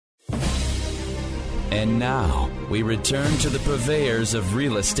And now, we return to the purveyors of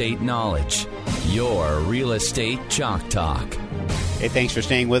real estate knowledge, your Real Estate Chalk Talk. Hey, thanks for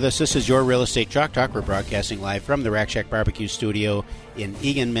staying with us. This is your Real Estate Chalk Talk. We're broadcasting live from the Rack Shack Barbecue Studio in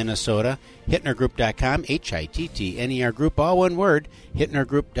Eagan, Minnesota. HittnerGroup.com, Hittner Group, all one word,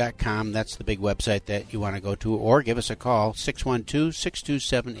 HittnerGroup.com. That's the big website that you want to go to, or give us a call,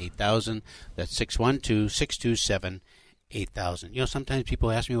 612-627-8000. That's 612-627-8000. You know, sometimes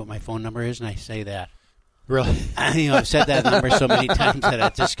people ask me what my phone number is, and I say that. Really? I've said that number so many times that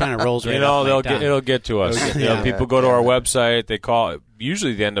it just kind of rolls right off my tongue. It'll get to us. People go to our website. They call.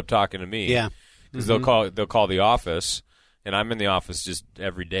 Usually, they end up talking to me. Yeah, because they'll call the office, and I'm in the office just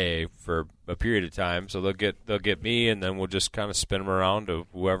every day for a period of time. So they'll get me, and then we'll just kind of spin them around to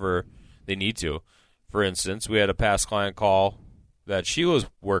whoever they need to. For instance, we had a past client call that Sheila's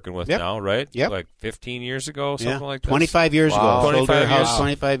working with now, right? Yep. Like 15 years ago, something like that. 25 years ago. 25 years. House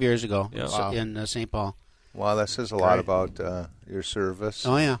 25 years ago in St. Paul. Wow, that says a lot about your service.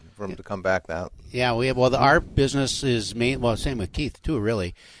 Oh, yeah. For them to come back that. Yeah, our business is same with Keith, too,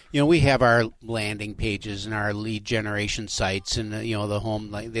 really. You know, we have our landing pages and our lead generation sites and, the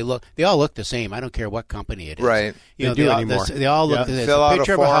home. They all look the same. I don't care what company it is. Right. They all look the same. It's a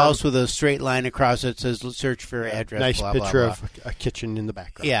picture of a house with a straight line across it. Says, search for address, nice blah, picture blah, blah. of a kitchen in the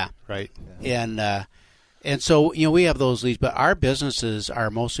background. Yeah. Right. Yeah. And so, we have those leads, but our businesses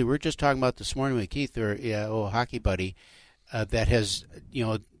are mostly, we were just talking about this morning with Keith, hockey buddy, that has,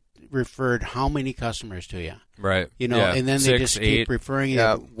 referred how many customers to you. Right. And then they 6, just 8, keep referring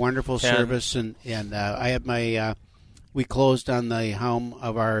you. Wonderful 10. service. And I had we closed on the home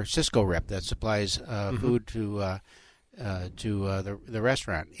of our Cisco rep that supplies food to the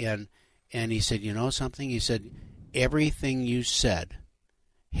restaurant. And he said, you know something? He said, everything you said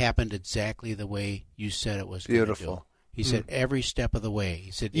happened exactly the way you said it was going to do. He said every step of the way.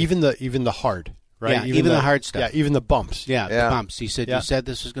 He said even the hard, right? Yeah, even the hard stuff. Yeah, even the bumps. Yeah, the bumps. He said you said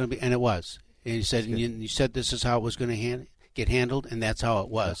this was going to be, and it was. And he said you said this is how it was going to get handled, and that's how it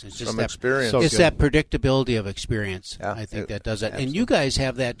was. It's just from experience. It's that predictability of experience. I think that does it. And you guys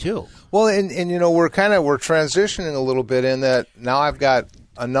have that too. Well, and we're transitioning a little bit in that now I've got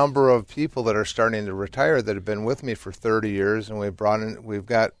a number of people that are starting to retire that have been with me for 30 years, and we've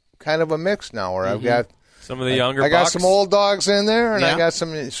got kind of a mix now where I've got some of the younger. I got some old dogs in there, and I got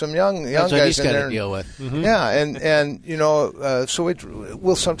some young guys in there. To deal with. Mm-hmm. Yeah, and so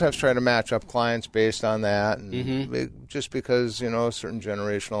we'll sometimes try to match up clients based on that, and just because certain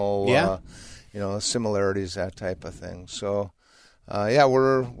generational similarities, that type of thing. So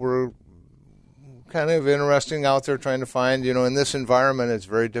we're kind of interesting out there trying to find, in this environment, it's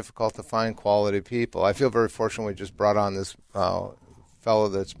very difficult to find quality people. I feel very fortunate we just brought on this fellow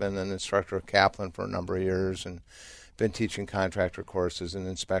that's been an instructor at Kaplan for a number of years and been teaching contractor courses and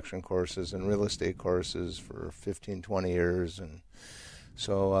inspection courses and real estate courses for 15, 20 years. And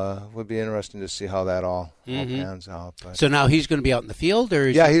so it would be interesting to see how that all pans out. But, so now he's going to be out in the field?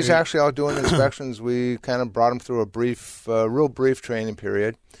 He's actually out doing inspections. We kind of brought him through a real brief training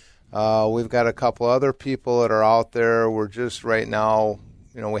period. We've got a couple other people that are out there. We're just right now,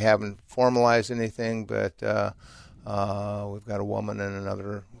 we haven't formalized anything, but we've got a woman and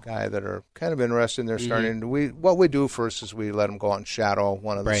another guy that are kind of interested. They're starting to. What we do first is we let them go out and shadow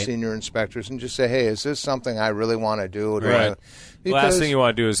one of the senior inspectors and just say, "Hey, is this something I really want to do?" Right. The last thing you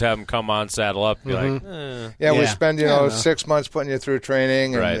want to do is have them come on, saddle up, be like, we spend 6 months putting you through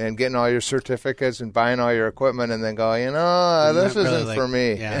training and getting all your certificates and buying all your equipment, and then go, this isn't for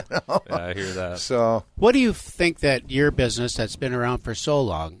me. Yeah. I hear that. So, what do you think that your business that's been around for so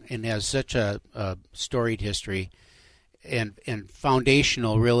long and has such a storied history and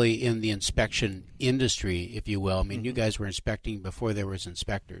foundational really in the inspection industry, if you will? I mean, you guys were inspecting before there was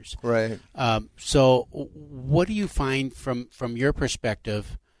inspectors. Right. So what do you find from your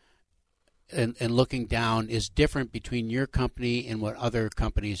perspective and looking down is different between your company and what other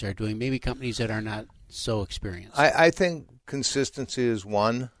companies are doing, maybe companies that are not so experienced? I think consistency is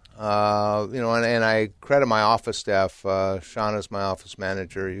one. And I credit my office staff. Shauna's my office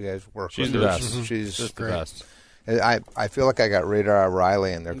manager. You guys work She's with the her. best. She's the best. I feel like I got Radar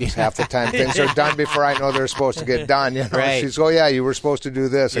Riley in there because half the time things are done before I know they're supposed to get done. Right. She's, you were supposed to do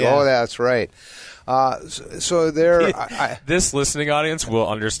this. I go, that's right. So there. This listening audience will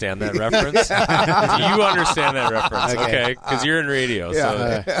understand that reference. You understand that reference, okay? Because you're in radio.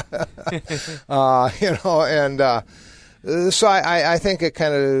 Yeah. So I think it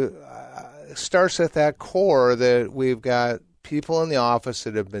kind of starts at that core that we've got people in the office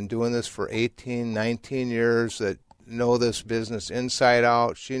that have been doing this for 18, 19 years that know this business inside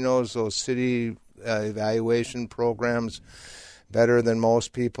out. She knows those city evaluation programs better than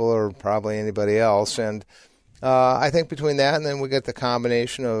most people or probably anybody else. And I think between that and then we get the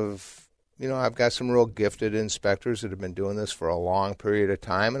combination of, I've got some real gifted inspectors that have been doing this for a long period of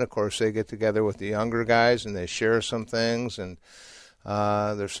time. And, of course, they get together with the younger guys and they share some things. And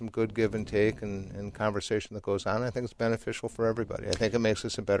there's some good give and take and conversation that goes on. I think it's beneficial for everybody. I think it makes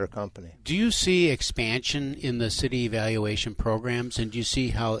us a better company. Do you see expansion in the city evaluation programs? And do you see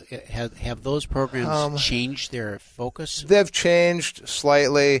how have those programs changed their focus? They've changed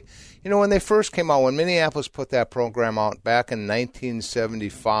slightly. When they first came out, when Minneapolis put that program out back in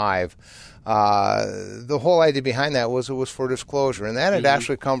 1975, the whole idea behind that was it was for disclosure. And that had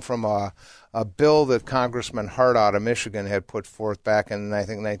actually come from a bill that Congressman Hart out of Michigan had put forth back in, I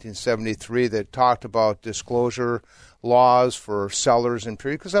think, 1973 that talked about disclosure laws for sellers and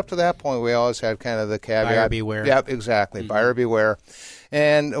period. Because up to that point, we always had kind of the caveat. Buyer beware. Yep, exactly. Buyer beware.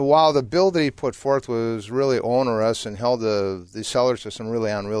 And while the bill that he put forth was really onerous and held the sellers to some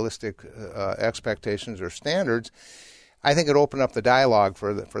really unrealistic expectations or standards, I think it opened up the dialogue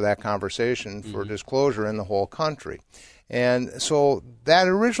for that conversation for disclosure in the whole country. And so that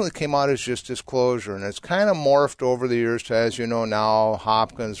originally came out as just disclosure, and it's kind of morphed over the years to, as you know now,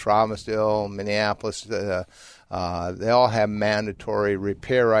 Hopkins, Robbinsdale, Minneapolis, they all have mandatory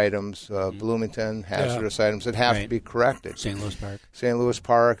repair items, Bloomington, hazardous items that have to be corrected. St. Louis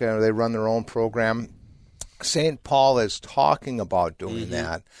Park, they run their own program. St. Paul is talking about doing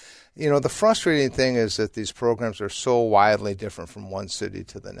that. The frustrating thing is that these programs are so widely different from one city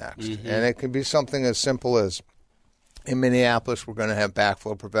to the next. And it can be something as simple as, in Minneapolis, we're going to have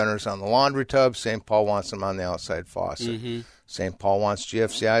backflow preventers on the laundry tub. St. Paul wants them on the outside faucet. St. Paul wants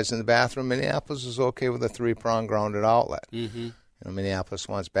GFCIs in the bathroom. Minneapolis is okay with a 3-prong grounded outlet. Minneapolis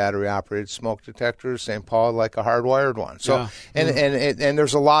wants battery-operated smoke detectors. St. Paul like a hardwired one. So, and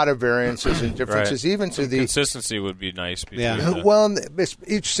there's a lot of variances and differences, even to the consistency would be nice. Between well,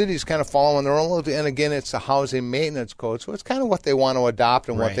 each city's kind of following their own little. And again, it's a housing maintenance code, so it's kind of what they want to adopt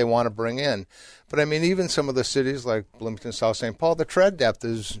and what they want to bring in. But I mean, even some of the cities like Bloomington, South St. Paul, the tread depth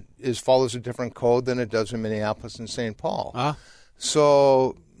is follows a different code than it does in Minneapolis and St. Paul.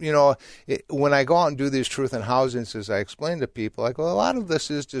 So, when I go out and do these truth in housings, as I explain to people, I go, a lot of this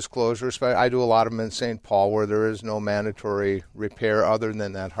is disclosure. I do a lot of them in St. Paul where there is no mandatory repair other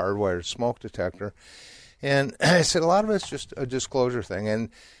than that hardwired smoke detector. And I said a lot of it's just a disclosure thing. And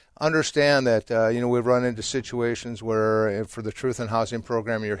understand that, we've run into situations where for the Truth in Housing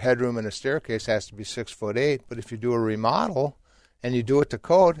program, your headroom and a staircase has to be 6'8", but if you do a remodel and you do it to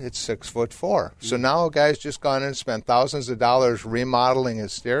code, it's 6'4". So now a guy's just gone in and spent thousands of dollars remodeling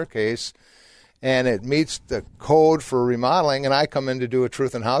his staircase, and it meets the code for remodeling, and I come in to do a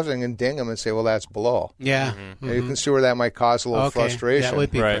Truth in Housing and ding him and say, well, that's below. Yeah. You can see where that might cause a little frustration. That would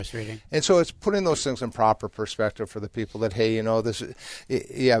be frustrating. And so it's putting those things in proper perspective for the people that, hey,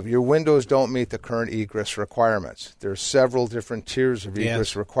 your windows don't meet the current egress requirements. There's several different tiers of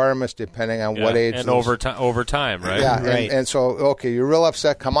egress requirements depending on what age. And over time, right? Yeah, and so, okay, you're real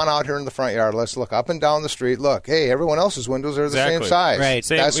upset. Come on out here in the front yard. Let's look up and down the street. Look, hey, everyone else's windows are the same size. Right.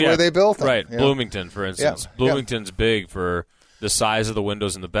 That's where they built them. Right. Bloomington, for instance. Bloomington's big for the size of the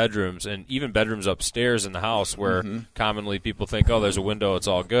windows in the bedrooms, and even bedrooms upstairs in the house where commonly people think, oh, there's a window, it's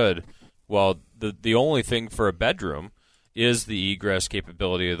all good. Well, the only thing for a bedroom is the egress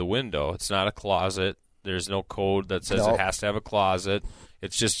capability of the window. It's not a closet. There's no code that says it has to have a closet.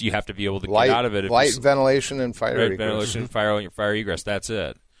 It's just you have to be able to get out of it. Light ventilation and fire egress. Ventilation, fire egress, that's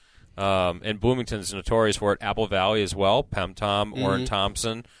it. And Bloomington's notorious for it. Apple Valley as well, Pemtom, Orrin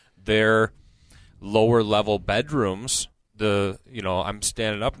Thompson. They're lower-level bedrooms. I'm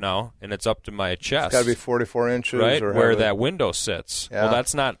standing up now, and it's up to my chest. It's got to be 44 inches. Right, where that window sits. Yeah. Well,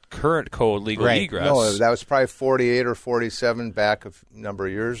 that's not current code legal egress. No, that was probably 48 or 47 back a number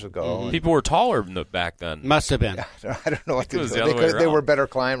of years ago. People were taller back then. Must have been. Yeah, I don't know what to do. They were better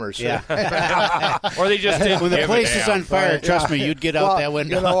climbers. Yeah. Or they just didn't. When the place is on fire, trust me, you'd get out that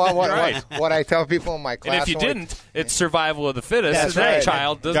window. You know what I tell people in my class. And if you didn't, it's survival of the fittest. That's right.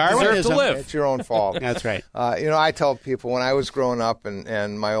 Child doesn't deserve to live. It's your own fault. That's right. I tell people, when I was growing up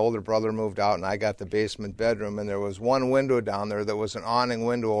and my older brother moved out and I got the basement bedroom, and there was one window down there that was an awning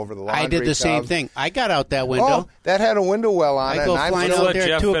window over the laundry I did the same thing. I got out that window. Oh, that had a window well on it. I go flying out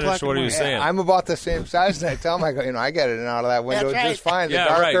there at 2 o'clock. What are you saying? I'm about the same size, and I tell him, I got it in and out of that window just fine. The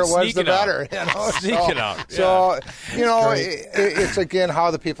darker it was, the better. Sneaking out. So, it's again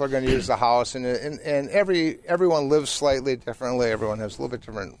how the people are going to use the house, and everyone lives slightly differently. Everyone has a little bit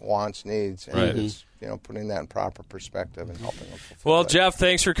different wants, needs. And putting that in proper perspective and helping them fulfill Well, it. Jeff,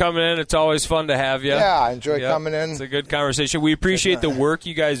 thanks for coming in. It's always fun to have you. Yeah, I enjoy coming in. It's a good conversation. We appreciate the work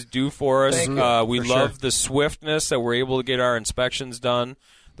you guys do for us. Thank you. We love the swiftness that we're able to get our inspections done.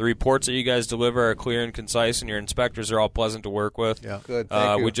 The reports that you guys deliver are clear and concise, and your inspectors are all pleasant to work with. Yeah. Good,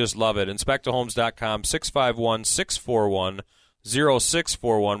 thank you. We just love it. InspectaHomes.com,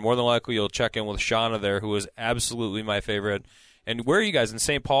 651-641-0641. More than likely, you'll check in with Shauna there, who is absolutely my favorite. And where are you guys, in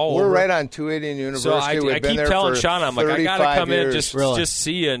St. Paul? We're right on 280 and University. So I We've been keep there telling for Shauna, I'm like, I got to come years. in, just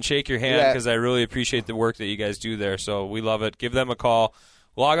see you and shake your hand, Yeah. because I really appreciate the work that you guys do there. So we love it. Give them a call.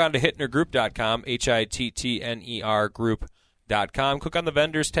 Log on to hittnergroup.com, HITTNER group.com. Click on the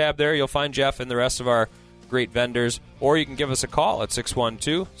vendors tab there. You'll find Jeff and the rest of our great vendors. Or you can give us a call at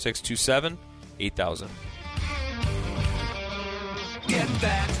 612-627-8000. Get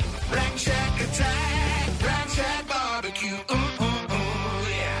that